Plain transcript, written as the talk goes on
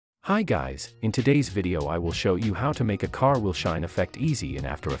Hi guys, in today's video I will show you how to make a car wheel shine effect easy in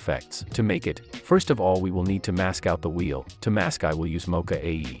After Effects. To make it, first of all we will need to mask out the wheel. To mask I will use Mocha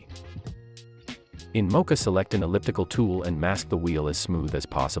AE. In Mocha select an elliptical tool and mask the wheel as smooth as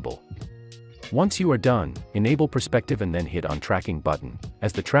possible. Once you are done, enable perspective and then hit on tracking button.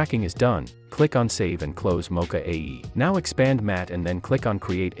 As the tracking is done, click on save and close Mocha AE. Now expand matte and then click on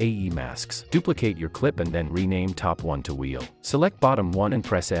create AE masks. Duplicate your clip and then rename top 1 to wheel. Select bottom 1 and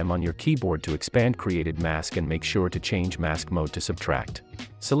press M on your keyboard to expand created mask and make sure to change mask mode to subtract.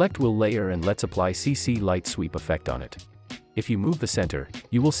 Select wheel layer and let's apply CC light sweep effect on it. If you move the center,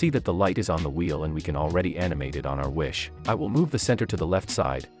 you will see that the light is on the wheel and we can already animate it on our wish. I will move the center to the left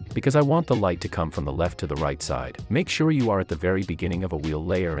side, because I want the light to come from the left to the right side. Make sure you are at the very beginning of a wheel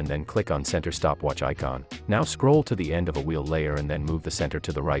layer and then click on center stopwatch icon. Now scroll to the end of a wheel layer and then move the center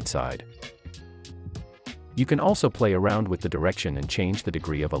to the right side. You can also play around with the direction and change the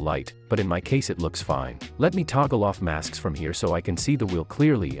degree of a light, but in my case it looks fine. Let me toggle off masks from here so I can see the wheel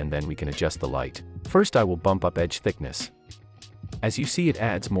clearly and then we can adjust the light. First I will bump up edge thickness. As you see, it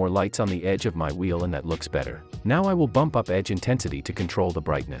adds more lights on the edge of my wheel and that looks better. Now I will bump up edge intensity to control the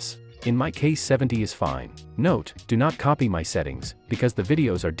brightness. In my case 70 is fine. Note, do not copy my settings, because the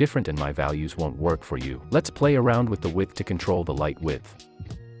videos are different and my values won't work for you. Let's play around with the width to control the light width.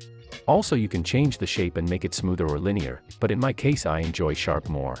 Also you can change the shape and make it smoother or linear, but in my case I enjoy sharp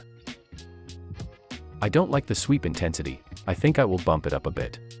more. I don't like the sweep intensity, I think I will bump it up a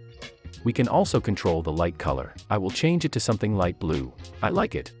bit. We can also control the light color. I will change it to something light blue. I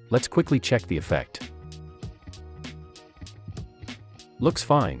like it. Let's quickly check the effect. Looks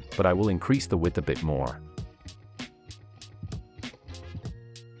fine, but I will increase the width a bit more.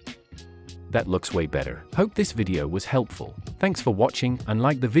 That looks way better. Hope this video was helpful. Thanks for watching and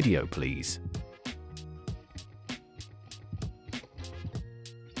like the video please.